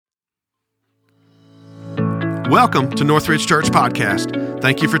Welcome to Northridge Church Podcast.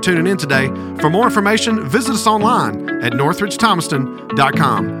 Thank you for tuning in today. For more information, visit us online at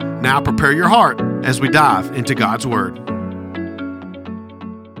northridgethomaston.com. Now prepare your heart as we dive into God's Word.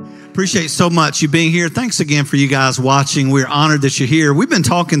 Appreciate so much you being here. Thanks again for you guys watching. We're honored that you're here. We've been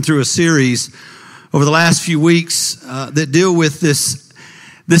talking through a series over the last few weeks that deal with this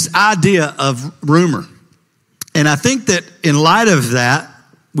idea of rumor. And I think that in light of that,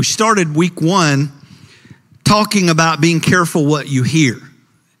 we started week 1 talking about being careful what you hear.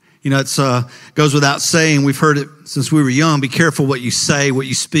 You know, it's goes without saying. We've heard it since we were young. Be careful what you say, what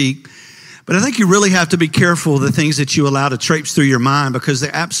you speak. But I think you really have to be careful of the things that you allow to traipse through your mind, because they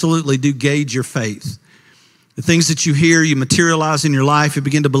absolutely do gauge your faith. The things that you hear, you materialize in your life, you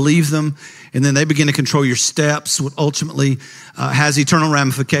begin to believe them, and then they begin to control your steps, what ultimately has eternal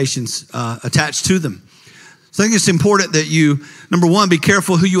ramifications attached to them. So I think it's important that you, number one, be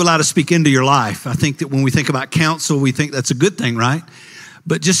careful who you allow to speak into your life. I think that when we think about counsel, we think that's a good thing, right?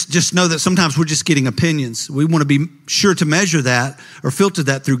 But just know that sometimes we're just getting opinions. We want to be sure to measure that or filter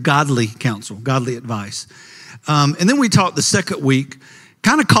that through godly counsel, godly advice. And then we talked the second week,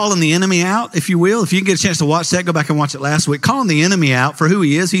 kind of calling the enemy out, if you will. If you can get a chance to watch that, go back and watch it last week. Calling the enemy out for who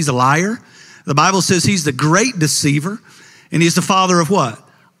he is. He's a liar. The Bible says he's the great deceiver, and he's the father of what?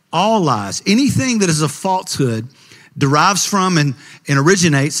 All lies. Anything that is a falsehood derives from and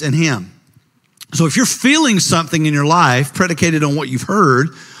originates in him. So if you're feeling something in your life predicated on what you've heard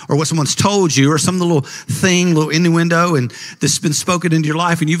or what someone's told you or some little thing, little innuendo, and that's been spoken into your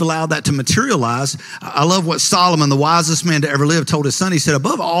life and you've allowed that to materialize, I love what Solomon, the wisest man to ever live, told his son. He said,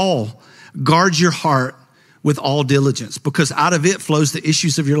 above all, guard your heart with all diligence, because out of it flows the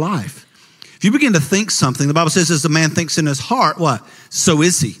issues of your life. If you begin to think something, the Bible says, as a man thinks in his heart, what? So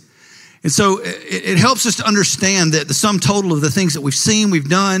is he. And so it helps us to understand that the sum total of the things that we've seen, we've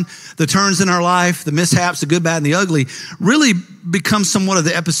done, the turns in our life, the mishaps, the good, bad, and the ugly, really becomes somewhat of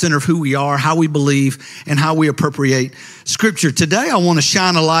the epicenter of who we are, how we believe, and how we appropriate Scripture. Today, I want to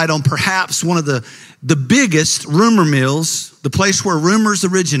shine a light on perhaps one of the biggest rumor mills, the place where rumors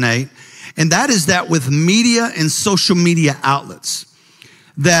originate, and that is that with media and social media outlets.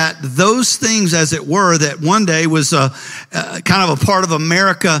 That those things, as it were, that one day was kind of a part of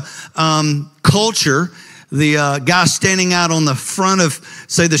America culture. The guy standing out on the front of,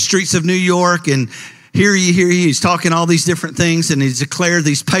 say, the streets of New York, and hear ye, he's talking all these different things, and he's declared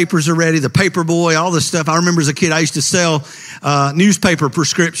these papers are ready, the paper boy, all this stuff. I remember as a kid, I used to sell newspaper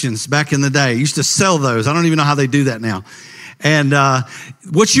prescriptions back in the day. I used to sell those. I don't even know how they do that now. And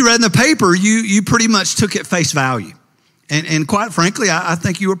what you read in the paper, you pretty much took at face value. And quite frankly, I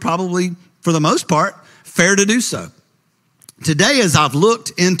think you were probably, for the most part, fair to do so. Today, as I've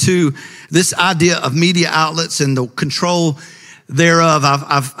looked into this idea of media outlets and the control thereof,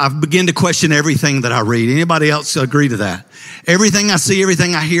 I've begun to question everything that I read. Anybody else agree to that? Everything I see,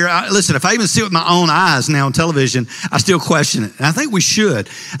 everything I hear. Listen, if I even see it with my own eyes now on television, I still question it. And I think we should.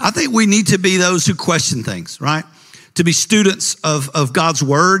 I think we need to be those who question things, right? To be students of God's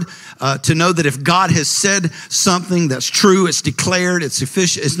word, to know that if God has said something that's true, it's declared, it's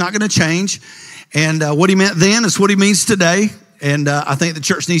sufficient, it's not going to change. And what he meant then is what he means today. And I think the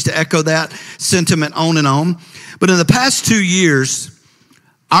church needs to echo that sentiment on and on. But in the past 2 years,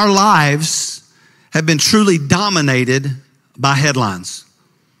 our lives have been truly dominated by headlines.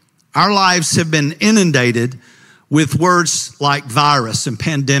 Our lives have been inundated with words like virus and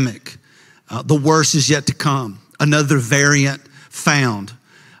pandemic. The worst is yet to come. Another variant found.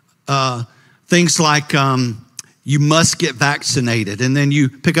 Things like you must get vaccinated. And then you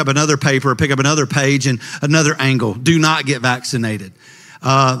pick up another paper, pick up another page and another angle. Do not get vaccinated.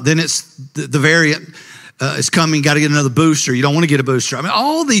 Then it's the variant is coming. Got to get another booster. You don't want to get a booster. I mean,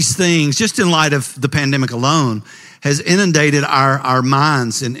 all these things, just in light of the pandemic alone, has inundated our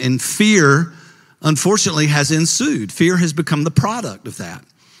minds. And fear, unfortunately, has ensued. Fear has become the product of that.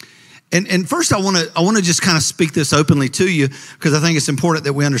 And first, I want to just kind of speak this openly to you, because I think it's important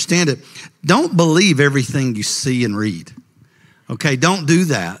that we understand it. Don't believe everything you see and read. Okay, don't do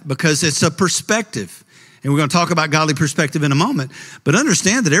that, because it's a perspective. And we're going to talk about godly perspective in a moment. But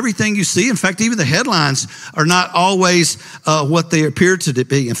understand that everything you see, in fact, even the headlines, are not always what they appear to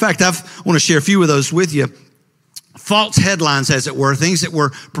be. In fact, I want to share a few of those with you. False headlines, as it were, things that were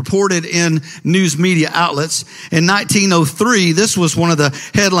purported in news media outlets. In 1903, this was one of the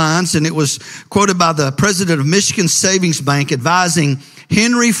headlines, and it was quoted by the president of Michigan Savings Bank advising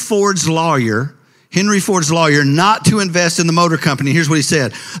Henry Ford's lawyer not to invest in the motor company. Here's what he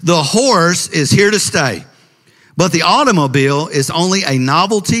said: the horse is here to stay, but the automobile is only a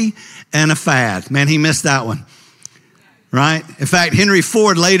novelty and a fad. Man, he missed that one, right? In fact, Henry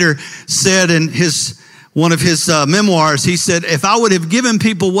Ford later said in one of his memoirs, he said, if I would have given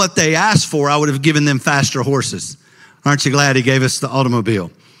people what they asked for, I would have given them faster horses. Aren't you glad he gave us the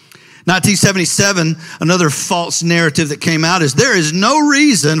automobile? 1977, another false narrative that came out is there is no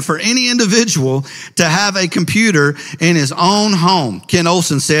reason for any individual to have a computer in his own home. Ken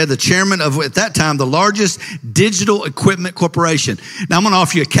Olsen said, the chairman of, at that time, the largest digital equipment corporation. Now, I'm going to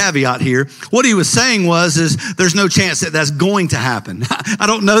offer you a caveat here. What he was saying is there's no chance that that's going to happen. I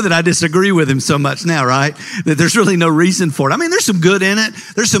don't know that I disagree with him so much now, right? That there's really no reason for it. I mean, there's some good in it.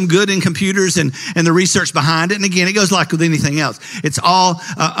 There's some good in computers and the research behind it. And again, it goes like with anything else. It's all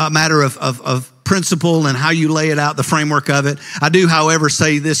a matter of principle and how you lay it out, the framework of it. I do, however,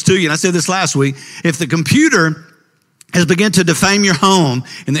 say this to you, and I said this last week, if the computer has begun to defame your home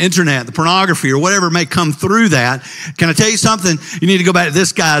and the internet, the pornography or whatever may come through that, can I tell you something? You need to go back to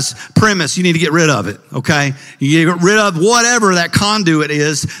this guy's premise. You need to get rid of it, okay? You get rid of whatever that conduit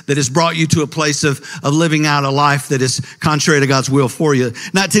is that has brought you to a place of living out a life that is contrary to God's will for you.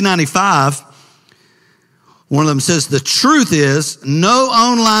 1995, one of them says, the truth is no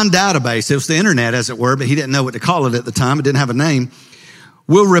online database, it was the internet as it were, but he didn't know what to call it at the time, it didn't have a name,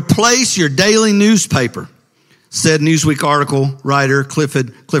 will replace your daily newspaper, said Newsweek article writer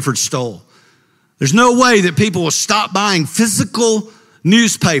Clifford Stoll. There's no way that people will stop buying physical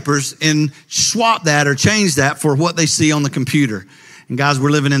newspapers and swap that or change that for what they see on the computer. And guys, we're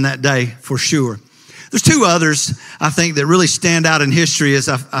living in that day for sure. There's two others I think that really stand out in history as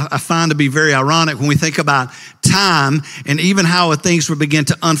I find to be very ironic when we think about time and even how things would begin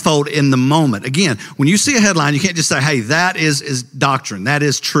to unfold in the moment. Again, when you see a headline, you can't just say, hey, that is doctrine. That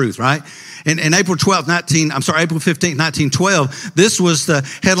is truth, right? And April 15th, 1912, this was the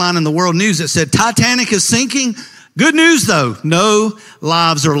headline in the World News that said, Titanic is sinking. Good news though, no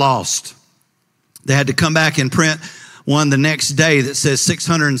lives are lost. They had to come back and print one the next day that says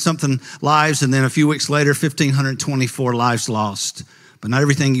 600 and something lives, and then a few weeks later, 1,524 lives lost. But not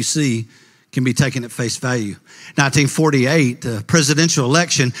everything you see can be taken at face value. 1948, the presidential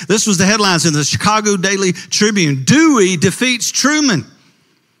election. This was the headlines in the Chicago Daily Tribune. Dewey defeats Truman.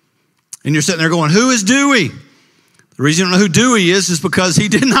 And you're sitting there going, who is Dewey? The reason you don't know who Dewey is because he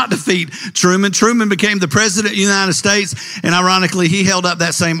did not defeat Truman. Truman became the president of the United States, and ironically, he held up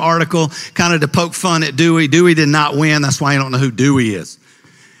that same article kind of to poke fun at Dewey. Dewey did not win. That's why you don't know who Dewey is.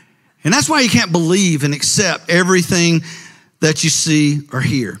 And that's why you can't believe and accept everything that you see or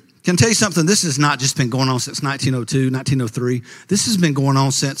hear. Can I tell you something? This has not just been going on since 1902, 1903. This has been going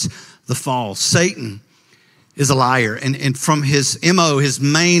on since the fall. Satan is a liar. And from his MO, his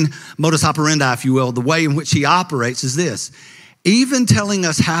main modus operandi, if you will, the way in which he operates is this. Even telling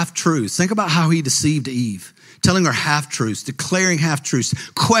us half-truths. Think about how he deceived Eve. Telling her half-truths, declaring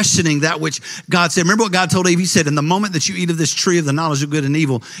half-truths, questioning that which God said. Remember what God told Eve? He said, in the moment that you eat of this tree of the knowledge of good and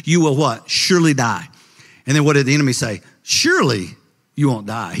evil, you will what? Surely die. And then what did the enemy say? Surely you won't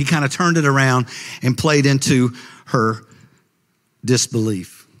die. He kind of turned it around and played into her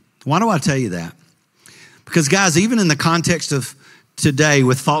disbelief. Why do I tell you that? Because guys, even in the context of today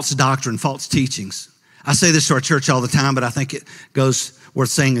with false doctrine, false teachings, I say this to our church all the time, but I think it goes worth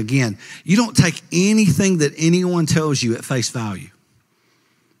saying again. You don't take anything that anyone tells you at face value.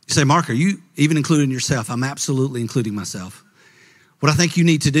 You say, Mark, are you even including yourself? I'm absolutely including myself. What I think you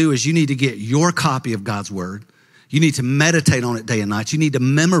need to do is you need to get your copy of God's word. You need to meditate on it day and night. You need to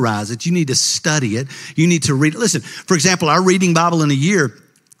memorize it. You need to study it. You need to read it. Listen, for example, our reading Bible in a year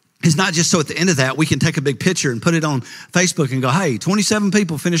is not just so at the end of that, we can take a big picture and put it on Facebook and go, hey, 27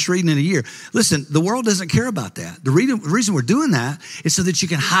 people finished reading in a year. Listen, the world doesn't care about that. The reason we're doing that is so that you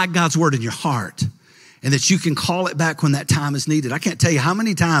can hide God's word in your heart and that you can call it back when that time is needed. I can't tell you how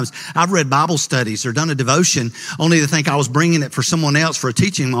many times I've read Bible studies or done a devotion only to think I was bringing it for someone else for a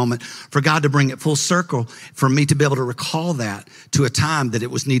teaching moment, for God to bring it full circle, for me to be able to recall that to a time that it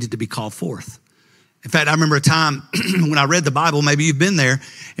was needed to be called forth. In fact, I remember a time when I read the Bible, maybe you've been there,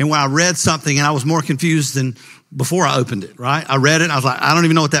 and when I read something and I was more confused than before I opened it, right? I read it and I was like, I don't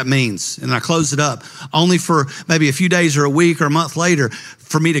even know what that means. And I closed it up only for maybe a few days or a week or a month later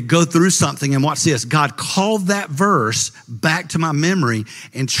for me to go through something and watch this. God called that verse back to my memory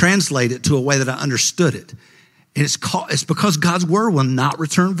and translate it to a way that I understood it. And it's because God's word will not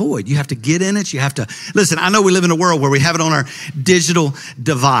return void. You have to get in it. You have to, listen, I know we live in a world where we have it on our digital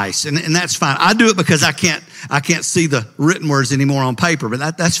device, and that's fine. I do it because I can't see the written words anymore on paper,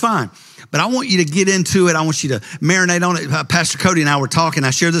 but that's fine. But I want you to get into it. I want you to marinate on it. Pastor Cody and I were talking. I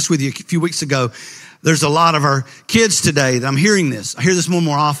shared this with you a few weeks ago. There's a lot of our kids today that I'm hearing this. I hear this more and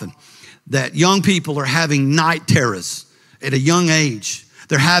more often, that young people are having night terrors at a young age.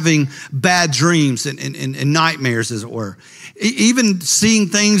 They're having bad dreams and nightmares, as it were. Even seeing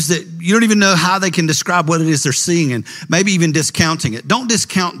things that you don't even know how they can describe what it is they're seeing, and maybe even discounting it. Don't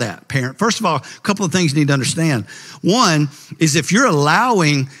discount that, parent. First of all, a couple of things you need to understand. One is if you're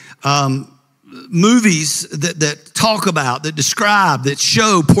allowing movies that talk about, that describe, that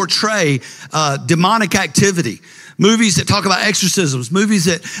show, portray demonic activity, movies that talk about exorcisms, movies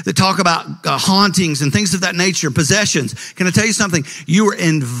that talk about hauntings and things of that nature, possessions. Can I tell you something? You are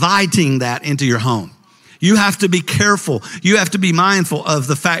inviting that into your home. You have to be careful. You have to be mindful of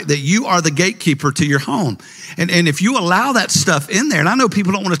the fact that you are the gatekeeper to your home. And if you allow that stuff in there, and I know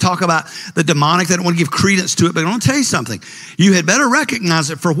people don't want to talk about the demonic, they don't want to give credence to it, but I want to tell you something. You had better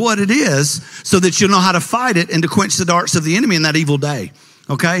recognize it for what it is so that you'll know how to fight it and to quench the darts of the enemy in that evil day.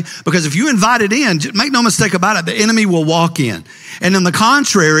 Okay? Because if you invite it in, make no mistake about it, the enemy will walk in. And on the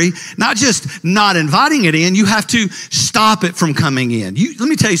contrary, not just not inviting it in, you have to stop it from coming in. Let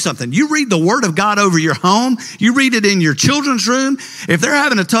me tell you something. You read the word of God over your home. You read it in your children's room. If they're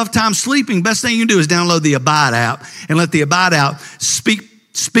having a tough time sleeping, best thing you can do is download the Abide app and let the Abide app speak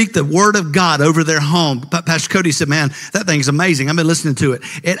the word of God over their home. Pastor Cody said, man, that thing's amazing. I've been listening to it.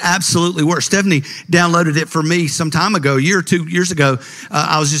 It absolutely works. Stephanie downloaded it for me some time ago, a year or 2 years ago.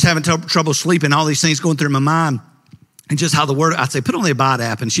 I was just having trouble sleeping, all these things going through my mind. And just how the word, I'd say, put on the Abide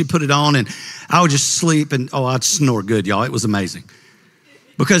app. And she'd put it on and I would just sleep and, I'd snore good, y'all. It was amazing.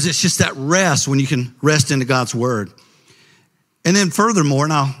 Because it's just that rest when you can rest into God's word. And then furthermore,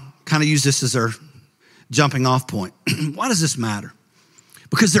 and I'll kind of use this as our jumping off point. Why does this matter?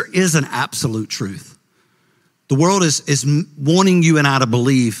 Because there is an absolute truth. The world is wanting you and I to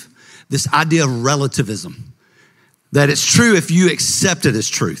believe this idea of relativism, that it's true if you accept it as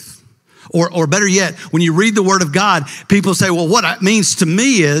truth. Or better yet, when you read the word of God, people say, well, what it means to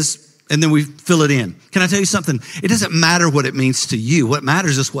me is, and then we fill it in. Can I tell you something? It doesn't matter what it means to you. What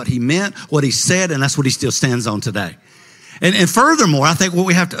matters is what he meant, what he said, and that's what he still stands on today. And furthermore, I think what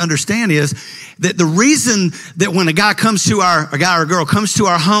we have to understand is that the reason that when a guy or a girl comes to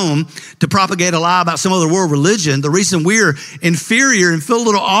our home to propagate a lie about some other world religion, the reason we're inferior and feel a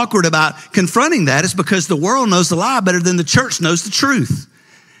little awkward about confronting that is because the world knows the lie better than the church knows the truth.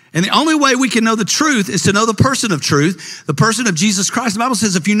 And the only way we can know the truth is to know the person of truth, the person of Jesus Christ. The Bible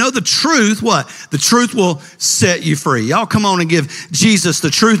says if you know the truth, what? The truth will set you free. Y'all come on and give Jesus,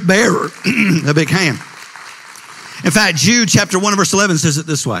 the truth bearer, a big hand. In fact, Jude chapter 1 verse 11 says it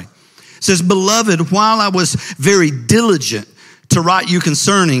this way. It says, beloved, while I was very diligent to write you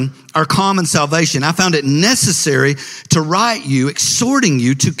concerning our common salvation, I found it necessary to write you, exhorting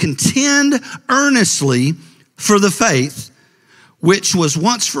you to contend earnestly for the faith which was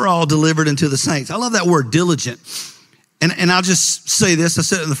once for all delivered unto the saints. I love that word, diligent. And I'll just say this. I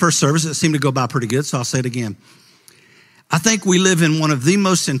said it in the first service. It seemed to go by pretty good, so I'll say it again. I think we live in one of the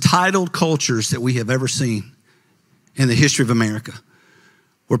most entitled cultures that we have ever seen in the history of America,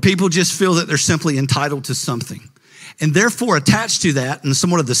 where people just feel that they're simply entitled to something. And therefore, attached to that, and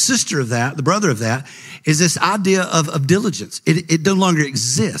somewhat of the sister of that, the brother of that, is this idea of diligence. It no longer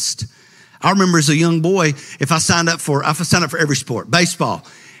exists. I remember as a young boy, if I signed up for every sport, baseball.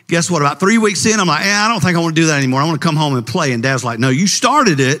 Guess what? About 3 weeks in, I'm like, I don't think I want to do that anymore. I want to come home and play. And Dad's like, no, you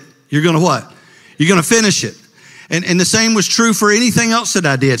started it. You're going to what? You're going to finish it. And the same was true for anything else that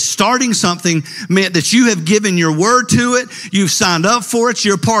I did. Starting something meant that you have given your word to it. You've signed up for it.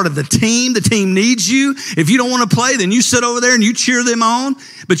 You're part of the team. The team needs you. If you don't want to play, then you sit over there and you cheer them on.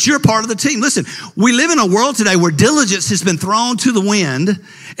 But you're part of the team. Listen, we live in a world today where diligence has been thrown to the wind,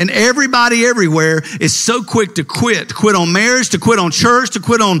 and everybody everywhere is so quick to quit on marriage, to quit on church, to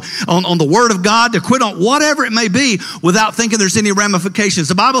quit on the word of God, to quit on whatever it may be without thinking there's any ramifications.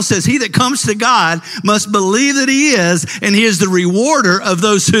 The Bible says he that comes to God must believe that he is, and he is the rewarder of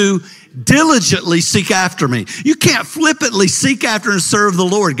those who diligently seek after me. You can't flippantly seek after and serve the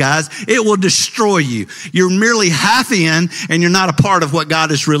Lord, guys. It will destroy you. You're merely half in, and you're not a part of what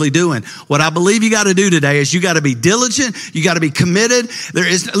God is really doing. What I believe you got to do today is you got to be diligent. You got to be committed.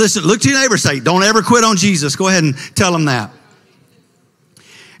 Listen, look to your neighbor, say, don't ever quit on Jesus. Go ahead and tell them that.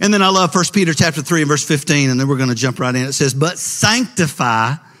 And then I love 1 Peter chapter 3 and verse 15, and then we're going to jump right in. It says, but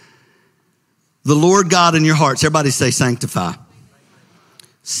sanctify the Lord God in your hearts. Everybody say sanctify.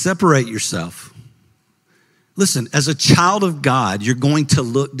 Separate yourself. Listen, as a child of God, you're going to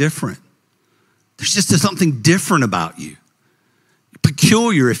look different. There's just something different about you.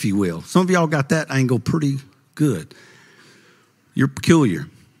 Peculiar, if you will. Some of y'all got that angle pretty good. You're peculiar.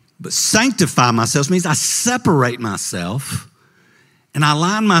 But sanctify myself means I separate myself and I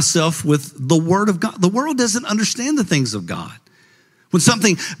align myself with the word of God. The world doesn't understand the things of God. When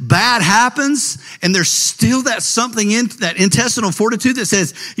something bad happens and there's still that something in that intestinal fortitude that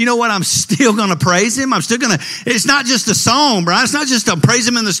says, you know what, I'm still going to praise him. It's not just a song, right? It's not just a praise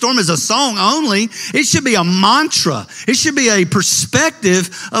him in the storm as a song only. It should be a mantra. It should be a perspective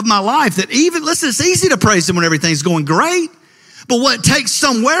of my life that listen, it's easy to praise him when everything's going great. But what takes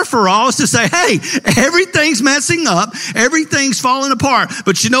somewhere for all is to say, hey, everything's messing up. Everything's falling apart.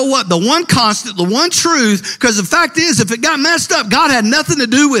 But you know what? The one constant, the one truth, because the fact is, if it got messed up, God had nothing to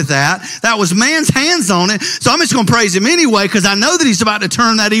do with that. That was man's hands on it. So I'm just going to praise him anyway, because I know that he's about to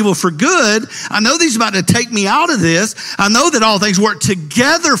turn that evil for good. I know that he's about to take me out of this. I know that all things work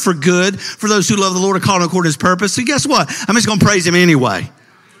together for good for those who love the Lord and call according to his purpose. So guess what? I'm just going to praise him anyway.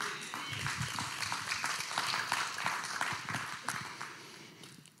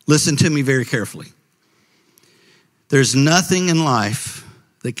 Listen to me very carefully. There's nothing in life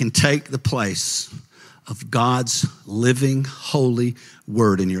that can take the place of God's living, holy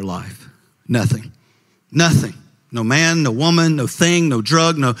word in your life. Nothing. Nothing. No man, no woman, no thing, no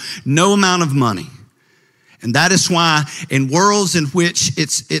drug, no amount of money. And that is why in worlds in which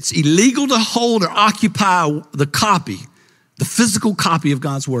it's illegal to hold or occupy the physical copy of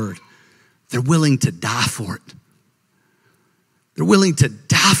God's word, they're willing to die for it. They're willing to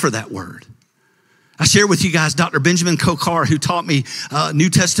die for that word. I share with you guys Dr. Benjamin Kokar, who taught me a New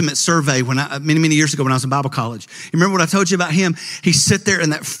Testament survey many years ago when I was in Bible college. You remember what I told you about him? He sat there in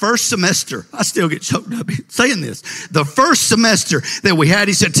that first semester. I still get choked up saying this. The first semester that we had,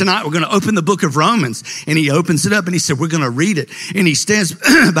 he said, tonight we're going to open the book of Romans. And he opens it up and he said, we're going to read it. And he stands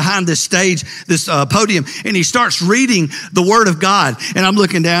behind this stage, this podium, and he starts reading the word of God. And I'm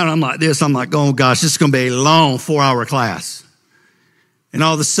looking down, I'm like this. I'm like, oh gosh, this is going to be a long 4-hour class. And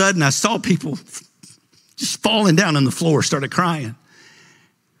all of a sudden I saw people just falling down on the floor, started crying.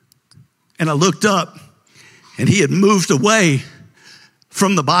 And I looked up and he had moved away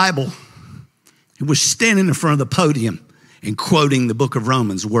from the Bible and was standing in front of the podium and quoting the book of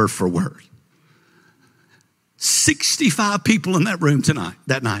Romans word for word. 65 people in that room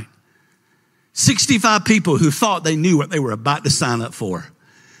that night. 65 people who thought they knew what they were about to sign up for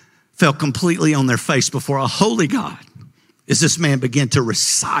fell completely on their face before a holy God as this man began to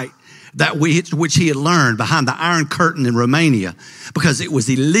recite that which he had learned behind the Iron Curtain in Romania, because it was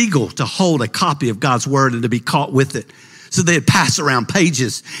illegal to hold a copy of God's word and to be caught with it. So they'd pass around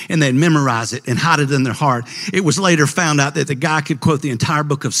pages and they'd memorize it and hide it in their heart. It was later found out that the guy could quote the entire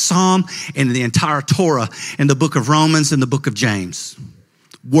book of Psalm and the entire Torah and the book of Romans and the book of James,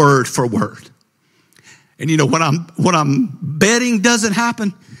 word for word. And you know what I'm betting doesn't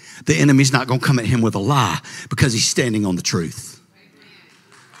happen? The enemy's not going to come at him with a lie because he's standing on the truth.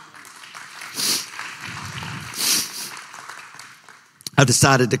 I've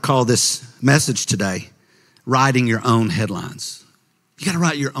decided to call this message today, Writing Your Own Headlines. You got to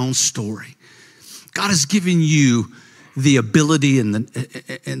write your own story. God has given you the ability and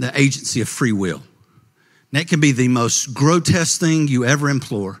the agency of free will. And that can be the most grotesque thing you ever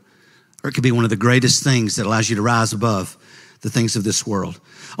implore, or it could be one of the greatest things that allows you to rise above the things of this world.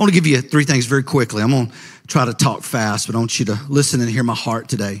 I want to give you 3 things very quickly. I'm going to try to talk fast, but I want you to listen and hear my heart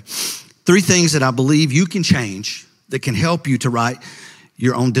today. 3 things that I believe you can change that can help you to write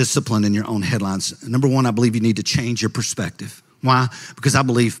your own discipline and your own headlines. Number 1, I believe you need to change your perspective. Why? Because I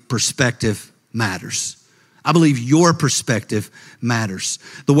believe perspective matters. I believe your perspective matters.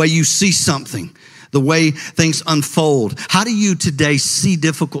 The way you see something, the way things unfold. How do you today see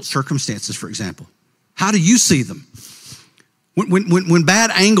difficult circumstances, for example? How do you see them? When bad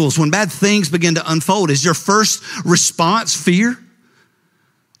angles, when bad things begin to unfold, is your first response fear?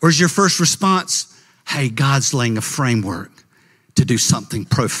 Or is your first response, hey, God's laying a framework to do something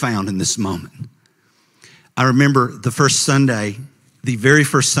profound in this moment? I remember the very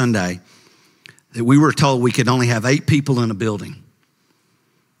first Sunday, that we were told we could only have 8 people in a building.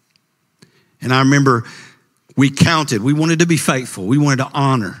 And I remember we counted. We wanted to be faithful. We wanted to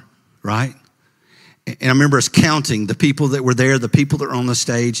honor, right? And I remember us counting the people that were there, the people that were on the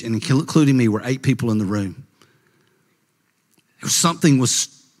stage, and including me, were 8 people in the room. Something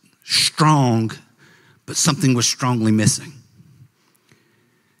was strong, but something was strongly missing.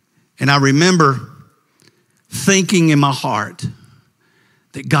 And I remember thinking in my heart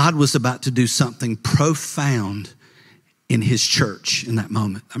that God was about to do something profound in his church in that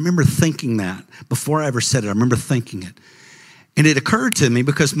moment. I remember thinking that before I ever said it. I remember thinking it. And it occurred to me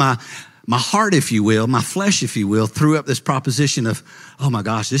because my heart, if you will, my flesh, if you will, threw up this proposition of, oh my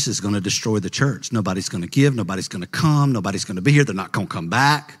gosh, this is going to destroy the church. Nobody's going to give. Nobody's going to come. Nobody's going to be here. They're not going to come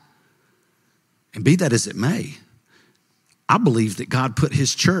back. And be that as it may, I believe that God put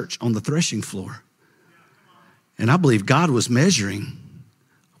his church on the threshing floor. And I believe God was measuring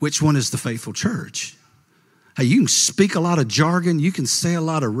which one is the faithful church? Hey, you can speak a lot of jargon, you can say a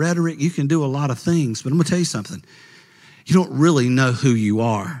lot of rhetoric, you can do a lot of things, but I'm going to tell you something. You don't really know who you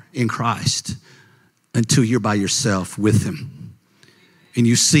are in Christ until you're by yourself with him. And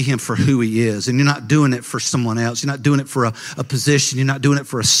you see him for who he is. And you're not doing it for someone else. You're not doing it for a position. You're not doing it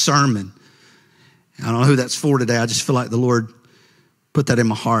for a sermon. I don't know who that's for today. I just feel like the Lord put that in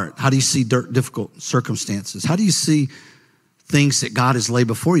my heart. How do you see difficult circumstances? How do you see things that God has laid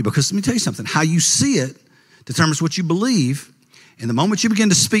before you? Because let me tell you something. How you see it determines what you believe. And the moment you begin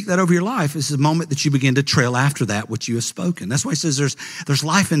to speak that over your life is the moment that you begin to trail after that which you have spoken. That's why he says there's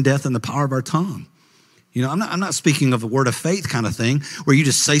life and death in the power of our tongue. You know, I'm not speaking of a word of faith kind of thing where you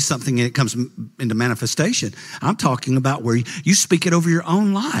just say something and it comes into manifestation. I'm talking about where you speak it over your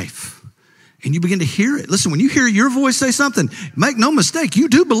own life and you begin to hear it. Listen, when you hear your voice say something, make no mistake, you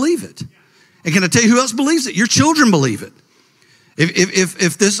do believe it. And can I tell you who else believes it? Your children believe it.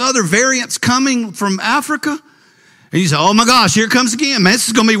 If this other variant's coming from Africa and you say, oh my gosh, here it comes again, man, this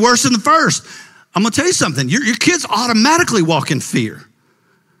is going to be worse than the first. I'm going to tell you something. Your kids automatically walk in fear.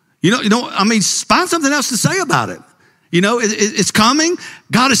 Find something else to say about it. It's coming.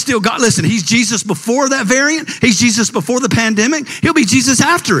 God is still God. Listen, he's Jesus before that variant. He's Jesus before the pandemic. He'll be Jesus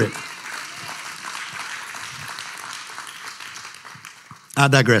after it. I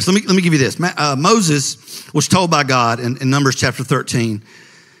digress. Let me give you this. Moses was told by God in Numbers chapter 13.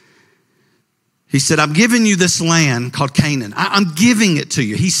 He said, I'm giving you this land called Canaan. I'm giving it to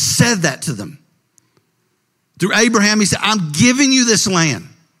you. He said that to them. Through Abraham, he said, I'm giving you this land.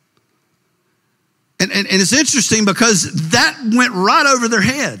 And it's interesting because that went right over their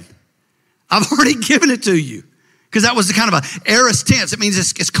head. I've already given it to you. Because that was the kind of a aorist tense. It means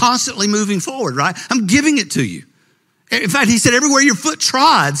it's constantly moving forward, right? I'm giving it to you. In fact, he said, everywhere your foot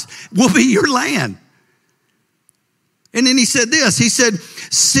trods will be your land. And then he said this, he said,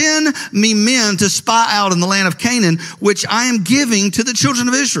 send me men to spy out in the land of Canaan, which I am giving to the children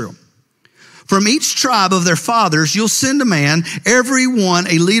of Israel. From each tribe of their fathers, you'll send a man, every one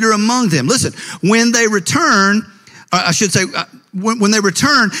a leader among them. Listen, when they return, when they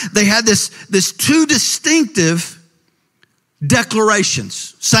return, they had this two distinctive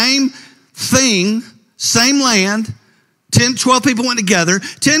declarations. Same thing, same land. 10, 12 people went together.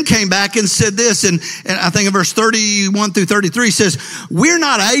 10 came back and said this, and I think in verse 31 through 33 says, we're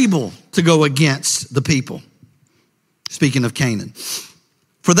not able to go against the people. Speaking of Canaan.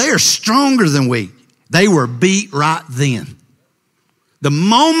 For they are stronger than we. They were beat right then. The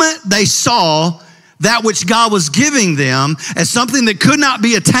moment they saw that which God was giving them as something that could not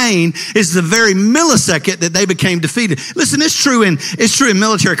be attained is the very millisecond that they became defeated. Listen, it's true in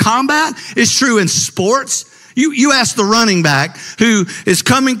military combat. It's true in sports. You ask the running back who is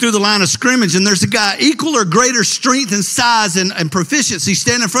coming through the line of scrimmage and there's a guy equal or greater strength and size and proficiency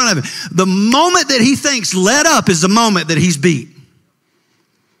standing in front of him. The moment that he thinks let up is the moment that he's beat.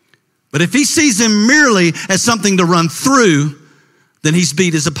 But if he sees him merely as something to run through, then he's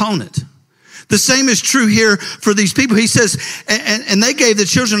beat his opponent. The same is true here for these people. He says, and they gave the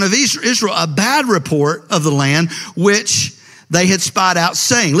children of Israel a bad report of the land which they had spied out,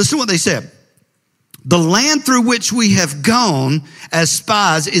 saying, listen to what they said. The land through which we have gone as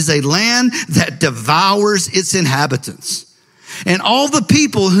spies is a land that devours its inhabitants. And all the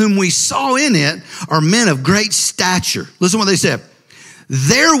people whom we saw in it are men of great stature. Listen to what they said.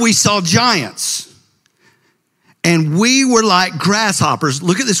 There we saw giants, and we were like grasshoppers.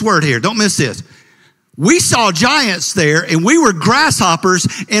 Look at this word here. Don't miss this. We saw giants there, and we were grasshoppers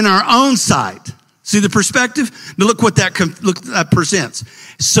in our own sight. See the perspective? Now look what that presents.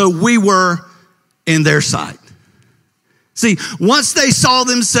 So we were in their sight. See, once they saw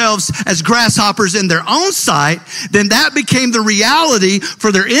themselves as grasshoppers in their own sight, then that became the reality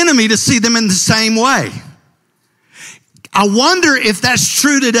for their enemy to see them in the same way. I wonder if that's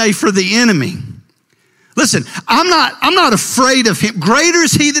true today for the enemy. Listen, I'm not afraid of him. Greater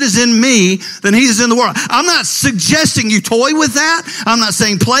is he that is in me than he is in the world. I'm not suggesting you toy with that. I'm not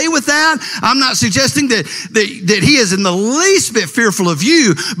saying play with that. I'm not suggesting that he is in the least bit fearful of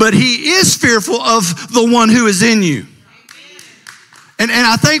you, but he is fearful of the one who is in you. And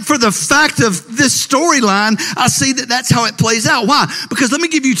I think for the fact of this storyline, I see that that's how it plays out. Why? Because let me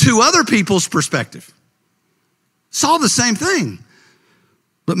give you two other people's perspective. Saw the same thing,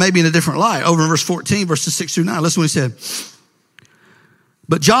 but maybe in a different light. Over in verse 14, verses 6 through 9, listen what he said.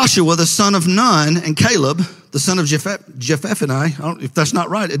 But Joshua, the son of Nun, and Caleb, the son of Jephunneh, if that's not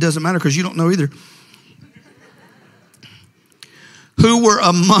right, it doesn't matter because you don't know either, who were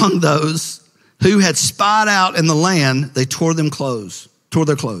among those who had spied out in the land, they tore their clothes.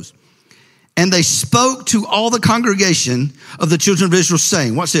 And they spoke to all the congregation of the children of Israel,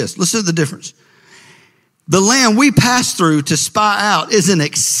 saying, watch this, listen to the difference. The land we passed through to spy out is an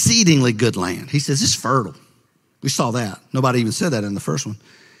exceedingly good land. He says, it's fertile. We saw that. Nobody even said that in the first one.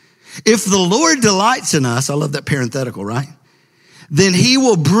 If the Lord delights in us, I love that parenthetical, right? Then he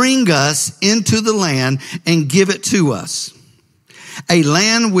will bring us into the land and give it to us. A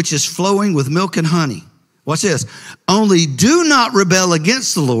land which is flowing with milk and honey. Watch this. Only do not rebel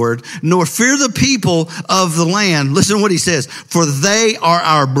against the Lord, nor fear the people of the land. Listen to what he says. For they are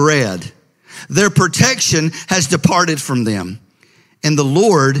our bread. Their protection has departed from them, and the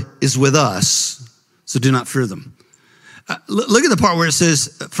Lord is with us. So do not fear them. Look at the part where it says,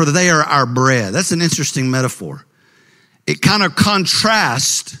 for they are our bread. That's an interesting metaphor. It kind of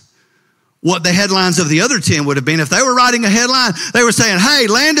contrasts what the headlines of the other 10 would have been. If they were writing a headline, they were saying, hey,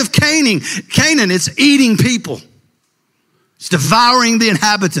 land of Canaan, it's eating people. It's devouring the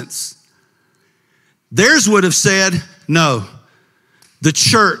inhabitants. Theirs would have said, no, the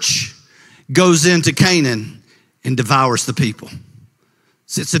church goes into Canaan and devours the people.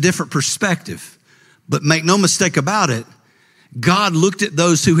 So it's a different perspective. But make no mistake about it, God looked at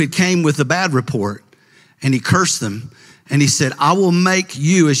those who had came with a bad report and he cursed them. And he said, I will make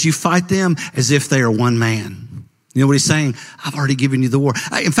you, as you fight them, as if they are one man. You know what he's saying? I've already given you the war.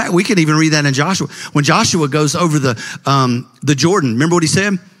 In fact, we can even read that in Joshua. When Joshua goes over the Jordan, remember what he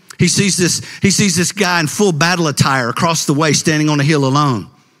said? He sees this guy in full battle attire across the way, standing on a hill alone,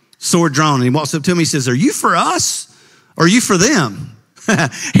 sword drawn. And he walks up to him. He says, are you for us or are you for them?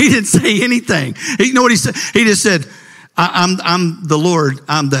 He didn't say anything. You know what he said? He just said, I'm the Lord.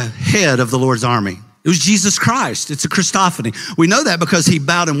 I'm the head of the Lord's army. It was Jesus Christ. It's a Christophany. We know that because he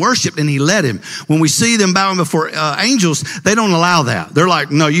bowed and worshiped and he led him. When we see them bowing before angels, they don't allow that. They're like,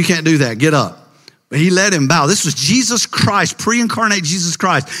 no, you can't do that. Get up. But he let him bow. This was Jesus Christ, pre-incarnate Jesus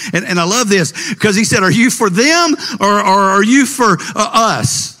Christ. And I love this because he said, are you for them or are you for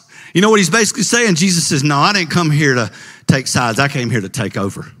us? You know what he's basically saying? Jesus says, no, I didn't come here to take sides. I came here to take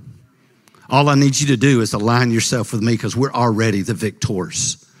over. All I need you to do is align yourself with me because we're already the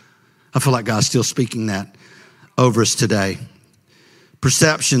victors. I feel like God's still speaking that over us today.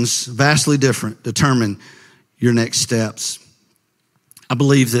 Perceptions, vastly different, determine your next steps. I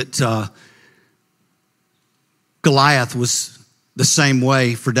believe that Goliath was the same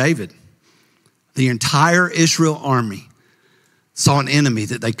way for David. The entire Israel army saw an enemy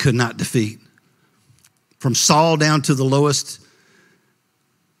that they could not defeat. From Saul down to the lowest,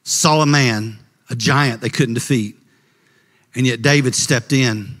 saw a man, a giant they couldn't defeat. And yet David stepped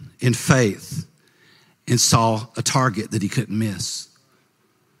in faith and saw a target that he couldn't miss.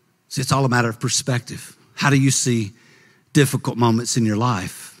 See, it's all a matter of perspective. How do you see difficult moments in your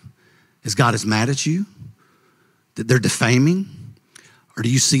life? Is God is mad at you? That they're defaming? Or do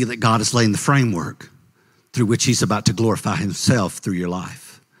you see that God is laying the framework through which he's about to glorify himself through your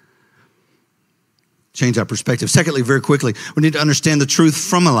life? Change our perspective. Secondly, very quickly, we need to understand the truth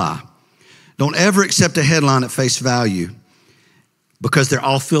from a lie. Don't ever accept a headline at face value because they're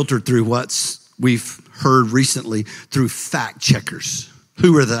all filtered through we've heard recently through fact checkers.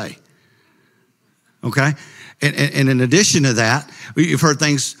 Who are they? Okay? And in addition to that, you've heard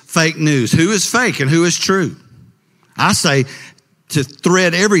things, fake news. Who is fake and who is true? I say to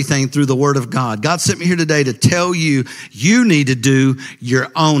thread everything through the Word of God. God sent me here today to tell you, you need to do your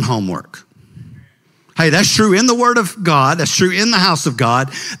own homework. Hey, that's true in the Word of God. That's true in the house of God.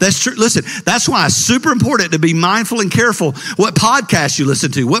 That's true. Listen, that's why it's super important to be mindful and careful what podcasts you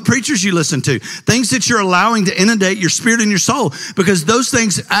listen to, what preachers you listen to, things that you're allowing to inundate your spirit and your soul, because those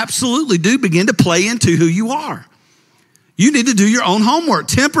things absolutely do begin to play into who you are. You need to do your own homework.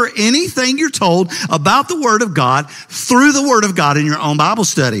 Temper anything you're told about the Word of God through the Word of God in your own Bible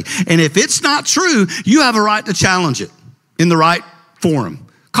study. And if it's not true, you have a right to challenge it in the right forum.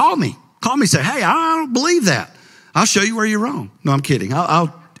 Call me. Call me and say, hey, I don't believe that. I'll show you where you're wrong. No, I'm kidding.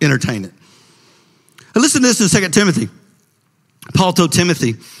 I'll entertain it. And listen to this in 2 Timothy. Paul told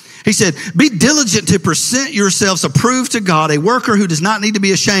Timothy, he said, be diligent to present yourselves approved to God, a worker who does not need to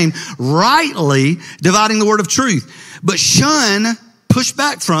be ashamed, rightly dividing the word of truth. But shun, push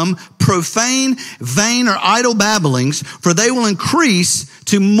back from profane, vain, or idle babblings, for they will increase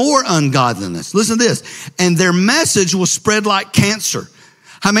to more ungodliness. Listen to this. And their message will spread like cancer.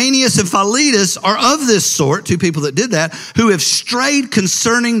 Hymenaeus and Philetus are of this sort, two people that did that, who have strayed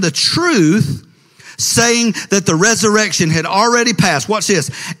concerning the truth, saying that the resurrection had already passed. Watch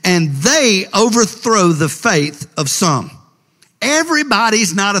this. And they overthrow the faith of some.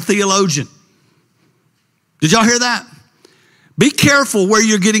 Everybody's not a theologian. Did y'all hear that? Be careful where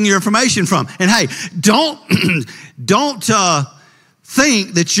you're getting your information from. And hey, don't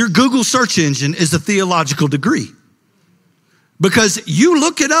think that your Google search engine is a theological degree. Because you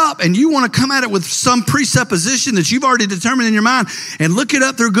look it up and you want to come at it with some presupposition that you've already determined in your mind and look it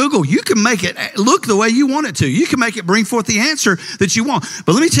up through Google. You can make it look the way you want it to. You can make it bring forth the answer that you want.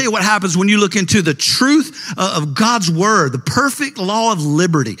 But let me tell you what happens when you look into the truth of God's word, the perfect law of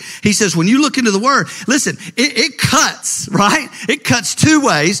liberty. He says, when you look into the word, listen, it cuts, right? It cuts two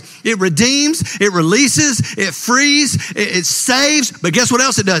ways. It redeems, it releases, it frees, it saves. But guess what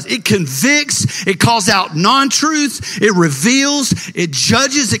else it does? It convicts, it calls out non-truths, it reveals, it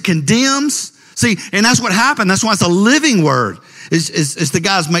judges, it condemns. See, and that's what happened. That's why it's a living word is the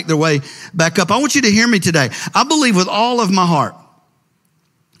guys make their way back up. I want you to hear me today. I believe with all of my heart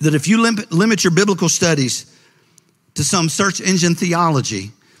that if you limit your biblical studies to some search engine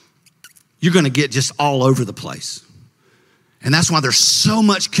theology, you're going to get just all over the place. And that's why there's so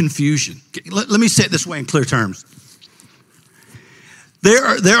much confusion. Let me say it this way in clear terms. There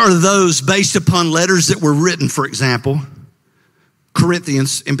are those based upon letters that were written, for example,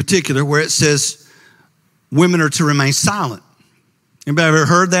 Corinthians in particular, where it says women are to remain silent. Anybody ever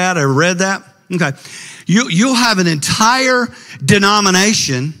heard that or read that? Okay. You'll have an entire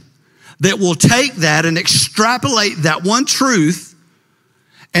denomination that will take that and extrapolate that one truth,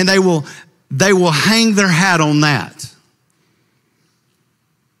 and they will hang their hat on that.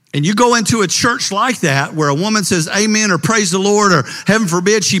 And you go into a church like that where a woman says amen or praise the Lord, or heaven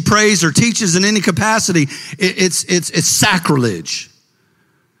forbid she prays or teaches in any capacity, it's sacrilege.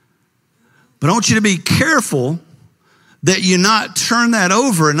 But I want you to be careful that you not turn that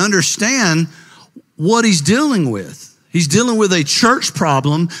over and understand what he's dealing with. He's dealing with a church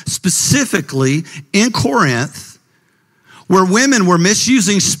problem, specifically in Corinth, where women were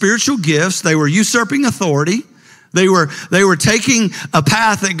misusing spiritual gifts. They were usurping authority. They were taking a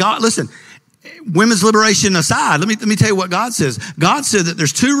path that God, listen, women's liberation aside, let me tell you what God says. God said that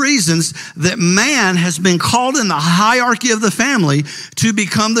there's two reasons that man has been called in the hierarchy of the family to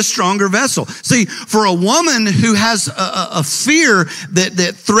become the stronger vessel. See, for a woman who has a fear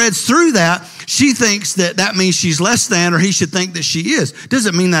that threads through that, she thinks that means she's less than, or he should think that she is.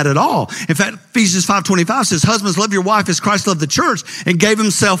 Doesn't mean that at all. In fact, Ephesians 5:25 says, husbands, love your wife as Christ loved the church and gave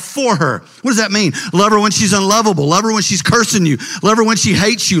himself for her. What does that mean? Love her when she's unlovable. Love her when she's cursing you. Love her when she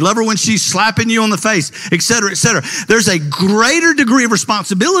hates you. Love her when she's slapping you on the face, et cetera, et cetera. There's a greater degree of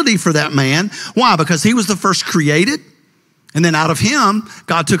responsibility for that man. Why? Because he was the first created, and then out of him,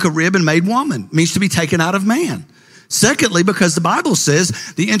 God took a rib and made woman. It means to be taken out of man. Secondly, because the Bible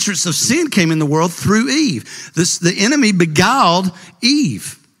says the entrance of sin came in the world through Eve. The enemy beguiled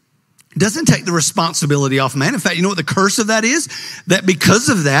Eve. It doesn't take the responsibility off man. In fact, you know what the curse of that is? That because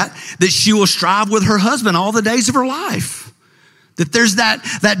of that she will strive with her husband all the days of her life. That there's that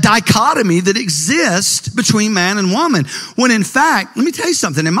dichotomy that exists between man and woman. When in fact, let me tell you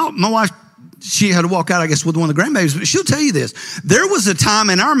something. And my wife, she had to walk out, I guess, with one of the grandbabies, but she'll tell you this. There was a time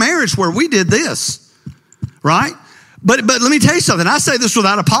in our marriage where we did this, right? But let me tell you something. I say this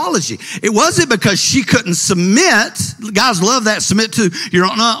without apology. It wasn't because she couldn't submit. Guys love that. Submit to your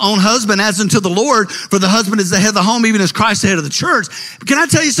own husband as unto the Lord. For the husband is the head of the home, even as Christ the head of the church. But can I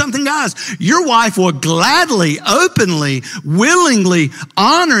tell you something, guys? Your wife will gladly, openly, willingly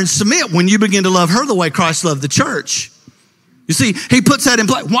honor and submit when you begin to love her the way Christ loved the church. You see, he puts that in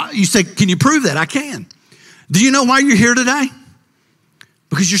place. You say, can you prove that? I can. Do you know why you're here today?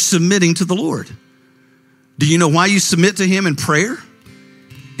 Because you're submitting to the Lord. Do you know why you submit to him in prayer,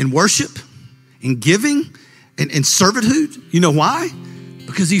 in worship, in giving, in servitude? You know why?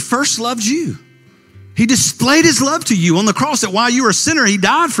 Because he first loved you. He displayed his love to you on the cross, that while you were a sinner, he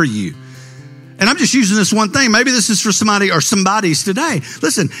died for you. And I'm just using this one thing. Maybe this is for somebody or somebody's today.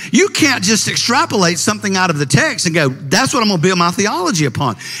 Listen, you can't just extrapolate something out of the text and go, that's what I'm going to build my theology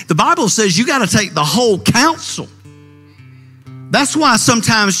upon. The Bible says you got to take the whole counsel. That's why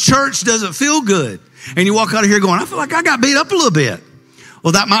sometimes church doesn't feel good. And you walk out of here going, I feel like I got beat up a little bit.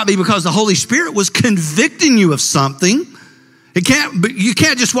 Well, that might be because the Holy Spirit was convicting you of something. You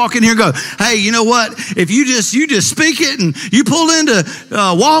can't just walk in here and go, hey, you know what? If you just speak it and you pull into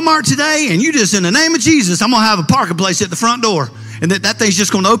Walmart today and you just, in the name of Jesus, I'm going to have a parking place at the front door. And that thing's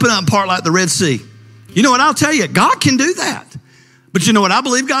just going to open up and part like the Red Sea. You know what? I'll tell you, God can do that. But you know what I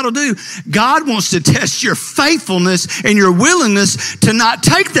believe God will do? God wants to test your faithfulness and your willingness to not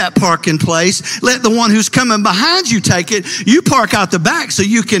take that parking place. Let the one who's coming behind you take it. You park out the back so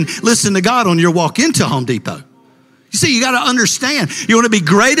you can listen to God on your walk into Home Depot. You see, you got to understand. You want to be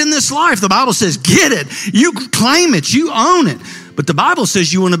great in this life. The Bible says, get it. You claim it. You own it. But the Bible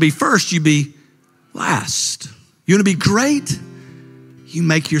says you want to be first, you be last. You want to be great, you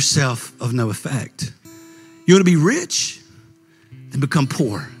make yourself of no effect. You want to be rich, and become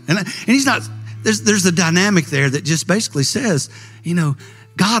poor. And he's not, there's a dynamic there that just basically says,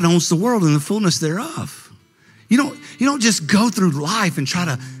 God owns the world and the fullness thereof. You don't just go through life and try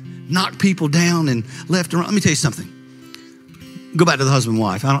to knock people down and left and right. Let me tell you something. Go back to the husband and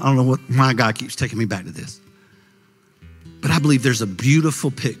wife. I don't know why God keeps taking me back to this. But I believe there's a beautiful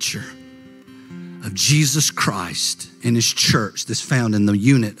picture of Jesus Christ and his church that's found in the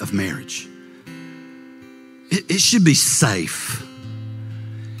unit of marriage. It should be safe.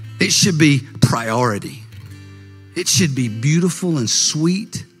 It should be priority. It should be beautiful and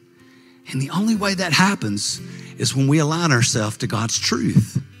sweet. And the only way that happens is when we align ourselves to God's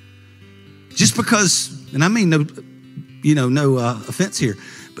truth. Just because, and I mean no offense here,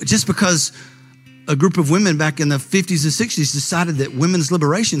 but just because a group of women back in the 50s and 60s decided that women's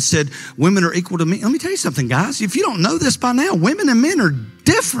liberation said women are equal to men. Let me tell you something, guys. If you don't know this by now, women and men are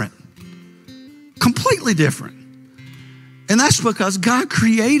different, completely different. And that's because God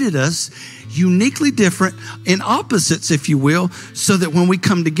created us uniquely different in opposites, if you will, so that when we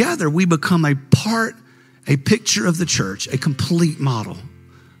come together, we become a picture of the church, a complete model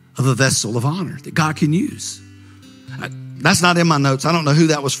of a vessel of honor that God can use. That's not in my notes. I don't know who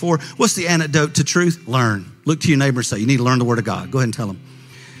that was for. What's the antidote to truth? Learn. Look to your neighbor and say, you need to learn the word of God. Go ahead and tell them.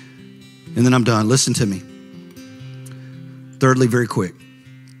 And then I'm done. Listen to me. Thirdly, very quick.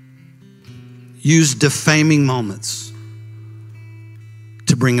 Use defaming moments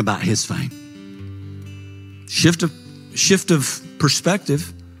to bring about his fame. Shift of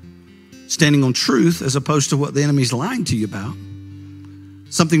perspective, standing on truth as opposed to what the enemy's lying to you about.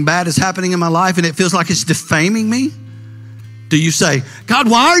 Something bad is happening in my life and it feels like it's defaming me. Do you say, God,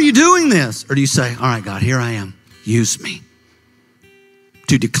 why are you doing this? Or do you say, all right, God, here I am. Use me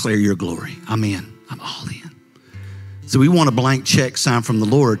to declare your glory. I'm in. I'm all in. So we want a blank check signed from the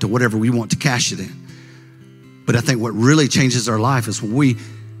Lord to whatever we want to cash it in. But I think what really changes our life is when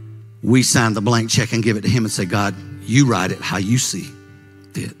we sign the blank check and give it to him and say, God, you write it how you see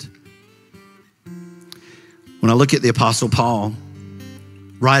fit. When I look at the Apostle Paul,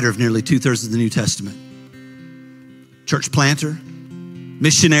 writer of nearly 2/3 of the New Testament, church planter,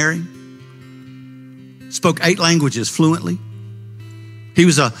 missionary, spoke 8 languages fluently. He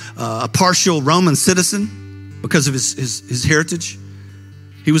was a partial Roman citizen because of his heritage.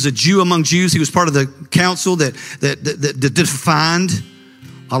 He was a Jew among Jews. He was part of the council that defined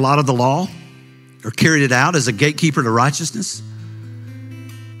a lot of the law or carried it out as a gatekeeper to righteousness.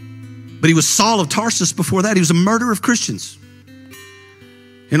 But he was Saul of Tarsus before that. He was a murderer of Christians.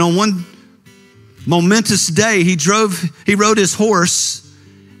 And on one momentous day, he rode his horse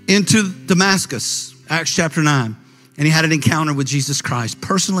into Damascus, Acts chapter 9, and he had an encounter with Jesus Christ,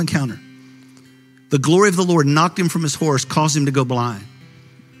 personal encounter. The glory of the Lord knocked him from his horse, caused him to go blind.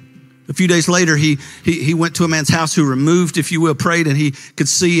 A few days later, he went to a man's house who removed, if you will, prayed, and he could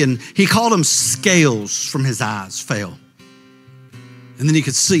see, and he called them scales from his eyes fell. And then he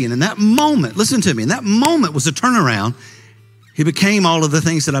could see. And in that moment, listen to me, in that moment was a turnaround. He became all of the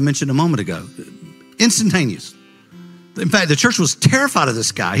things that I mentioned a moment ago. Instantaneous. In fact, the church was terrified of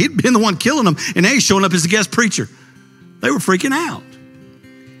this guy. He'd been the one killing them, and now he's showing up as a guest preacher. They were freaking out.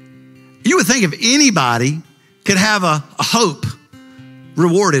 You would think if anybody could have a hope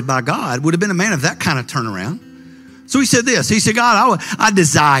rewarded by God, would have been a man of that kind of turnaround. So he said this. He said, God, I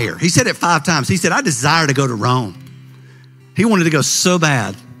desire. He said it 5 times. He said, I desire to go to Rome. He wanted to go so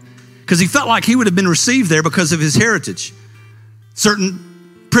bad because he felt like he would have been received there because of his heritage.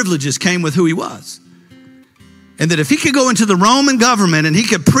 Certain privileges came with who he was. And that if he could go into the Roman government and he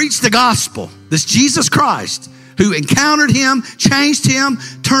could preach the gospel, this Jesus Christ who encountered him, changed him,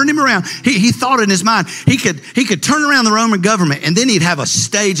 turned him around. He thought in his mind, he could turn around the Roman government and then he'd have a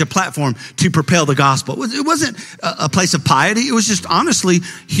stage, a platform to propel the gospel. It wasn't a place of piety. It was just honestly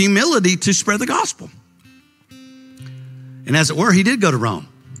humility to spread the gospel. And as it were, he did go to Rome,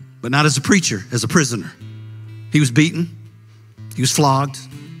 but not as a preacher, as a prisoner. He was beaten. He was flogged.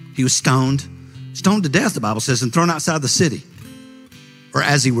 He was stoned to death, the Bible says, and thrown outside the city, or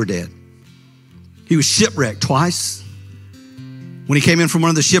as he were dead. He was shipwrecked twice. When he came in from one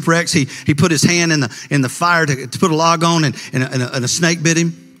of the shipwrecks, he put his hand in the fire to put a log on, and a snake bit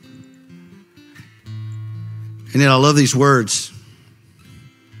him. And then I love these words.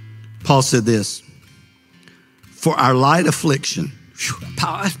 Paul said this, for our light affliction,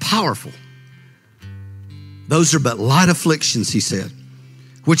 that's powerful. Those are but light afflictions, he said,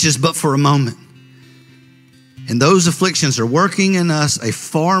 which is but for a moment. And those afflictions are working in us a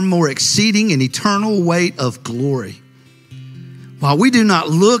far more exceeding and eternal weight of glory. While we do not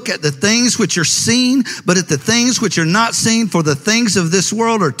look at the things which are seen, but at the things which are not seen, for the things of this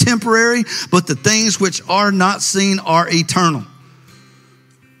world are temporary, but the things which are not seen are eternal.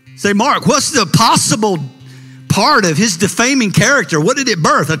 Say, Mark, what's the possible part of his defaming character? What did it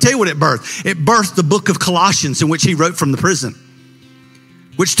birth? I'll tell you what it birthed. It birthed the book of Colossians, in which he wrote from the prison,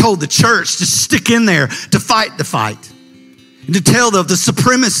 which told the church to stick in there, to fight the fight, and to tell of the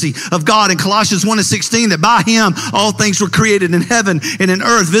supremacy of God in Colossians 1:16, that by him all things were created in heaven and in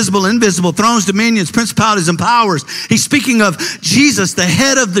earth, visible and invisible, thrones, dominions, principalities, and powers. He's speaking of Jesus, the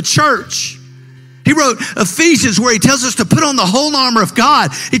head of the church. He wrote Ephesians, where he tells us to put on the whole armor of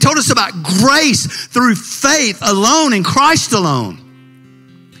God. He told us about grace through faith alone in Christ alone.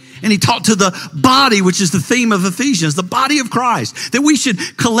 And he talked to the body, which is the theme of Ephesians, the body of Christ, that we should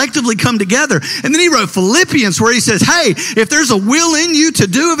collectively come together. And then he wrote Philippians, where he says, hey, if there's a will in you to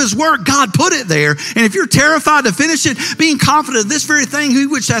do of his work, God put it there. And if you're terrified to finish it, being confident of this very thing, who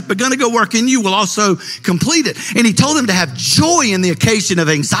which hath begun to go work in you will also complete it. And he told them to have joy in the occasion of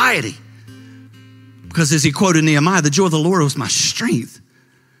anxiety. Because as he quoted Nehemiah, the joy of the Lord was my strength.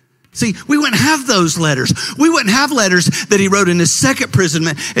 See, we wouldn't have those letters. We wouldn't have letters that he wrote in his second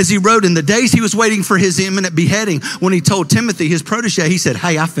imprisonment, as he wrote in the days he was waiting for his imminent beheading, when he told Timothy, his protege, he said,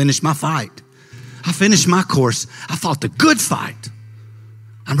 hey, I finished my fight. I finished my course. I fought the good fight.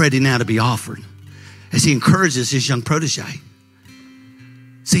 I'm ready now to be offered. As he encourages his young protege.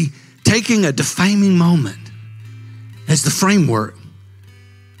 See, taking a defaming moment as the framework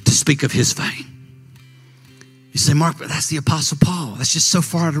to speak of his fame. You say, Mark, but that's the Apostle Paul. That's just so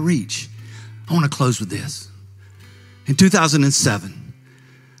far out of reach. I want to close with this. In 2007,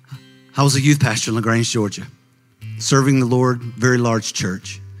 I was a youth pastor in LaGrange, Georgia, serving the Lord, very large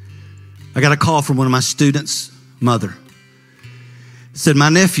church. I got a call from one of my students' mother. It said, my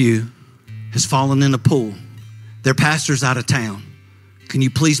nephew has fallen in a pool. Their pastor's out of town. Can you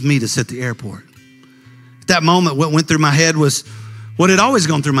please meet us at the airport? At that moment, what went through my head was what had always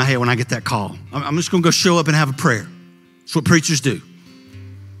gone through my head when I get that call. I'm just going to go show up and have a prayer. That's what preachers do.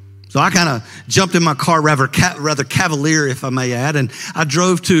 So I kind of jumped in my car, rather cavalier, if I may add, and I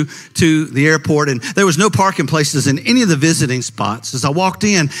drove to the airport, and there was no parking places in any of the visiting spots. As I walked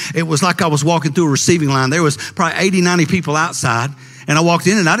in, it was like I was walking through a receiving line. There was probably 80, 90 people outside, and I walked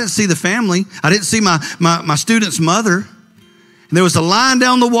in, and I didn't see the family. I didn't see my student's mother. And there was a line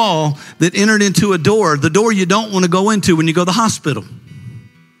down the wall that entered into a door, the door you don't want to go into when you go to the hospital.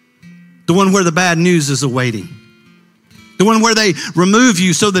 The one where the bad news is awaiting. The one where they remove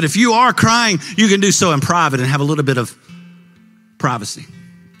you so that if you are crying, you can do so in private and have a little bit of privacy.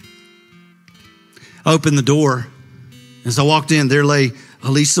 I opened the door. As I walked in, there lay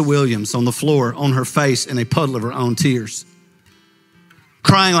Elisa Williams on the floor, on her face, in a puddle of her own tears,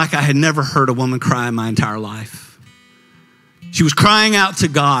 crying like I had never heard a woman cry in my entire life. She was crying out to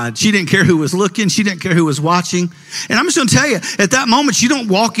God. She didn't care who was looking. She didn't care who was watching. And I'm just going to tell you, at that moment, you don't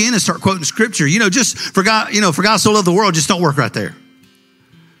walk in and start quoting scripture. Just for God, for God so loved the world, just don't work right there.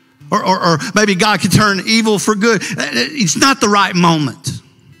 Or maybe God could turn evil for good. It's not the right moment.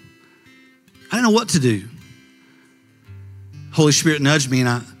 I didn't know what to do. Holy Spirit nudged me, and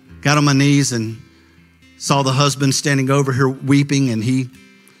I got on my knees and saw the husband standing over here weeping, and he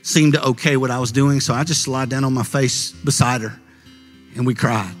seemed to okay what I was doing. So I just slid down on my face beside her, and we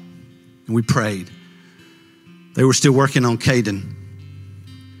cried and we prayed. They were still working on Caden.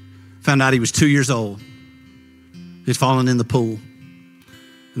 Found out he was 2 years old. He'd fallen in the pool.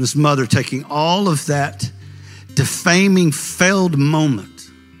 And this mother, taking all of that defaming, failed moment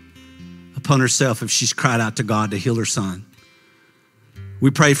upon herself, if she's cried out to God to heal her son.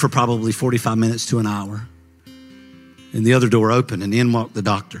 We prayed for probably 45 minutes to an hour. And the other door opened, and in walked the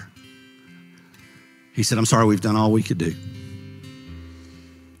doctor. He said, I'm sorry, we've done all we could do.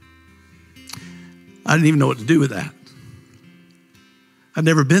 I didn't even know what to do with that. I'd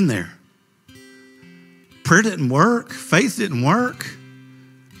never been there. Prayer didn't work. Faith didn't work.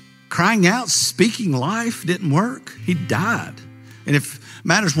 Crying out, speaking life didn't work. He died. And if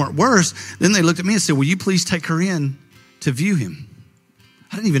matters weren't worse, then they looked at me and said, will you please take her in to view him?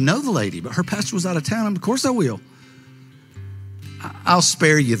 I didn't even know the lady, but her pastor was out of town. Of course I will. I'll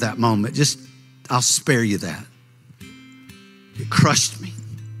spare you that moment. I'll spare you that. It crushed me.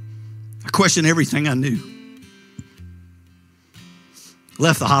 I questioned everything I knew.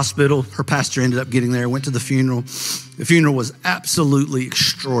 Left the hospital. Her pastor ended up getting there, went to the funeral. The funeral was absolutely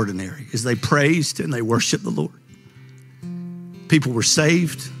extraordinary as they praised and they worshiped the Lord. People were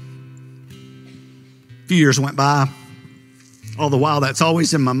saved. A few years went by. All the while, that's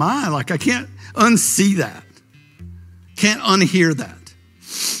always in my mind. Like, I can't unsee that. Can't unhear that.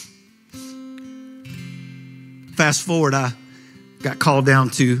 Fast forward, I got called down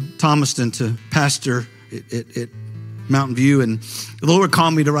to Thomaston to pastor at Mountain View, and the Lord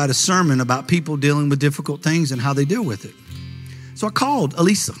called me to write a sermon about people dealing with difficult things and how they deal with it. So I called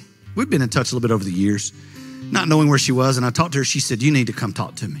Elisa. We've been in touch a little bit over the years, not knowing where she was. And I talked to her. She said, you need to come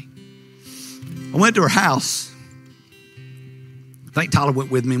talk to me. I went to her house. I think Tyler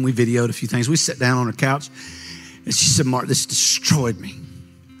went with me and we videoed a few things. We sat down on her couch and she said, Mark, this destroyed me.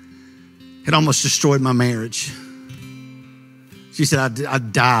 It almost destroyed my marriage. She said, I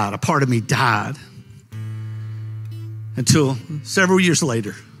died. A part of me died. Until several years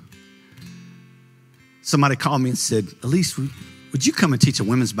later, somebody called me and said, Elise, would you come and teach a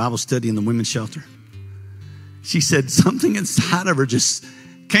women's Bible study in the women's shelter? She said something inside of her just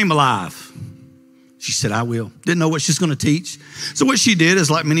came alive. She said, I will. Didn't know what she's going to teach. So what she did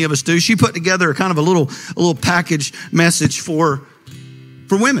is, like many of us do, she put together kind of a little package message for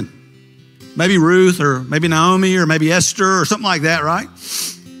women. Maybe Ruth or maybe Naomi or maybe Esther or something like that, right?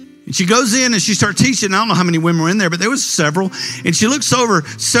 And she goes in and she starts teaching. I don't know how many women were in there, but there was several. And she looks over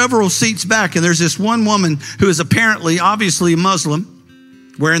several seats back, and there's this one woman who is obviously a Muslim,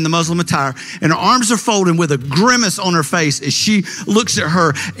 wearing the Muslim attire, and her arms are folded with a grimace on her face as she looks at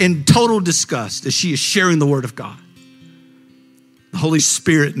her in total disgust as she is sharing the word of God. The Holy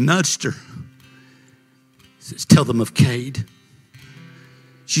Spirit nudged her. Says, tell them of Cade.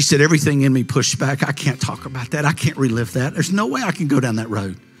 She said, everything in me pushed back. I can't talk about that. I can't relive that. There's no way I can go down that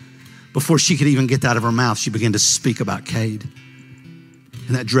road. Before she could even get that out of her mouth, she began to speak about Cade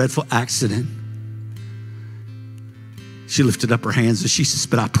and that dreadful accident. She lifted up her hands and she says,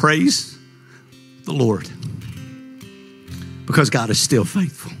 but I praise the Lord because God is still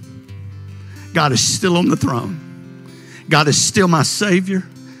faithful. God is still on the throne. God is still my Savior.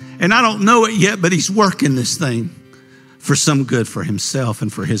 And I don't know it yet, but he's working this thing for some good for himself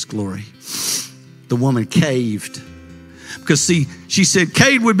and for his glory. The woman caved. Because see, she said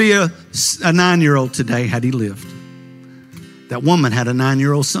Cade would be a 9-year-old today had he lived. That woman had a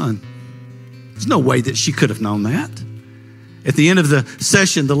 9-year-old son. There's no way that she could have known that. At the end of the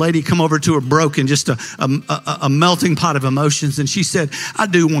session, the lady come over to her broken, just a melting pot of emotions. And she said, I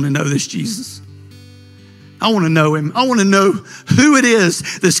do want to know this Jesus. I want to know him. I want to know who it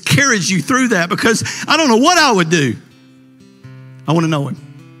is that's carried you through that, because I don't know what I would do. I want to know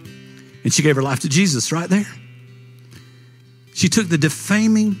him. And she gave her life to Jesus right there. She took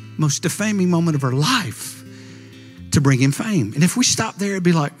the most defaming moment of her life to bring him fame. And if we stop there, it'd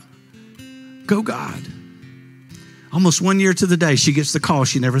be like, go God. Almost 1 year to the day, she gets the call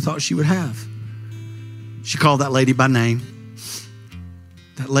she never thought she would have. She called that lady by name.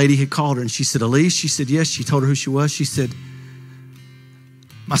 That lady had called her and she said, Elise? She said, yes. She told her who she was. She said,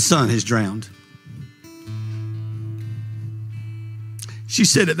 my son has drowned. She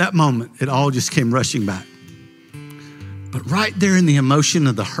said at that moment, it all just came rushing back. But right there in the emotion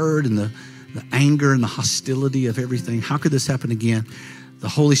of the hurt and the anger and the hostility of everything, how could this happen again? The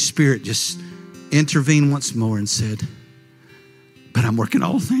Holy Spirit just intervened once more and said, but I'm working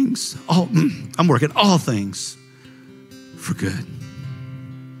all things for good.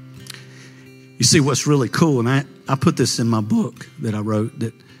 You see, what's really cool, and I put this in my book that I wrote,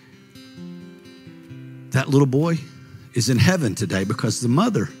 that little boy is in heaven today because the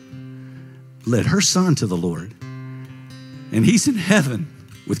mother led her son to the Lord. And he's in heaven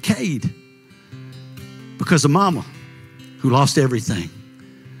with Cade because of mama, who lost everything,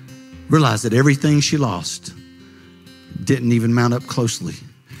 realized that everything she lost didn't even mount up closely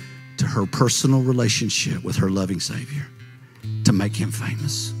to her personal relationship with her loving Savior to make him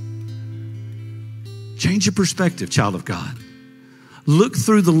famous. Change your perspective, child of God. Look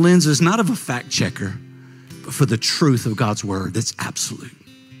through the lenses, not of a fact checker, but for the truth of God's word that's absolute.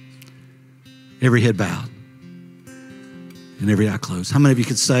 Every head bowed and every eye closed. How many of you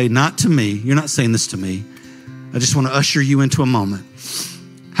could say, not to me, you're not saying this to me, I just want to usher you into a moment.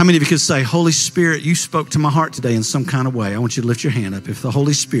 How many of you could say, Holy Spirit, you spoke to my heart today in some kind of way? I want you to lift your hand up. If the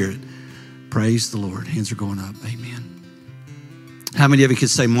Holy Spirit, praise the Lord. Hands are going up. Amen. How many of you could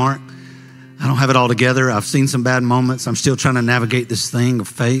say, Mark, I don't have it all together. I've seen some bad moments. I'm still trying to navigate this thing of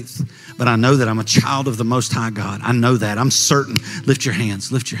faith, but I know that I'm a child of the Most High God. I know that. I'm certain. Lift your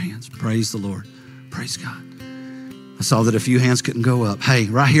hands. Lift your hands. Praise the Lord. Praise God. I saw that a few hands couldn't go up. Hey,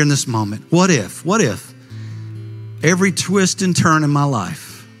 right here in this moment, what if every twist and turn in my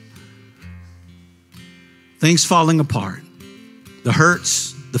life, things falling apart, the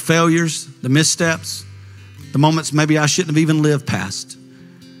hurts, the failures, the missteps, the moments maybe I shouldn't have even lived past,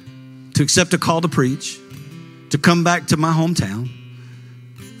 to accept a call to preach, to come back to my hometown,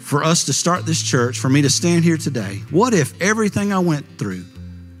 for us to start this church, for me to stand here today. What if everything I went through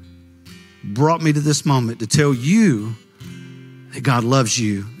brought me to this moment to tell you that God loves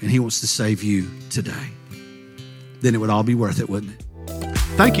you and he wants to save you today? Then it would all be worth it, wouldn't it?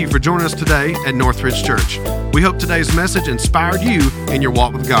 Thank you for joining us today at Northridge Church. We hope today's message inspired you in your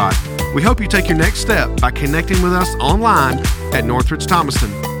walk with God. We hope you take your next step by connecting with us online at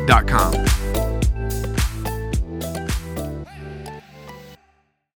northridgethomaston.com.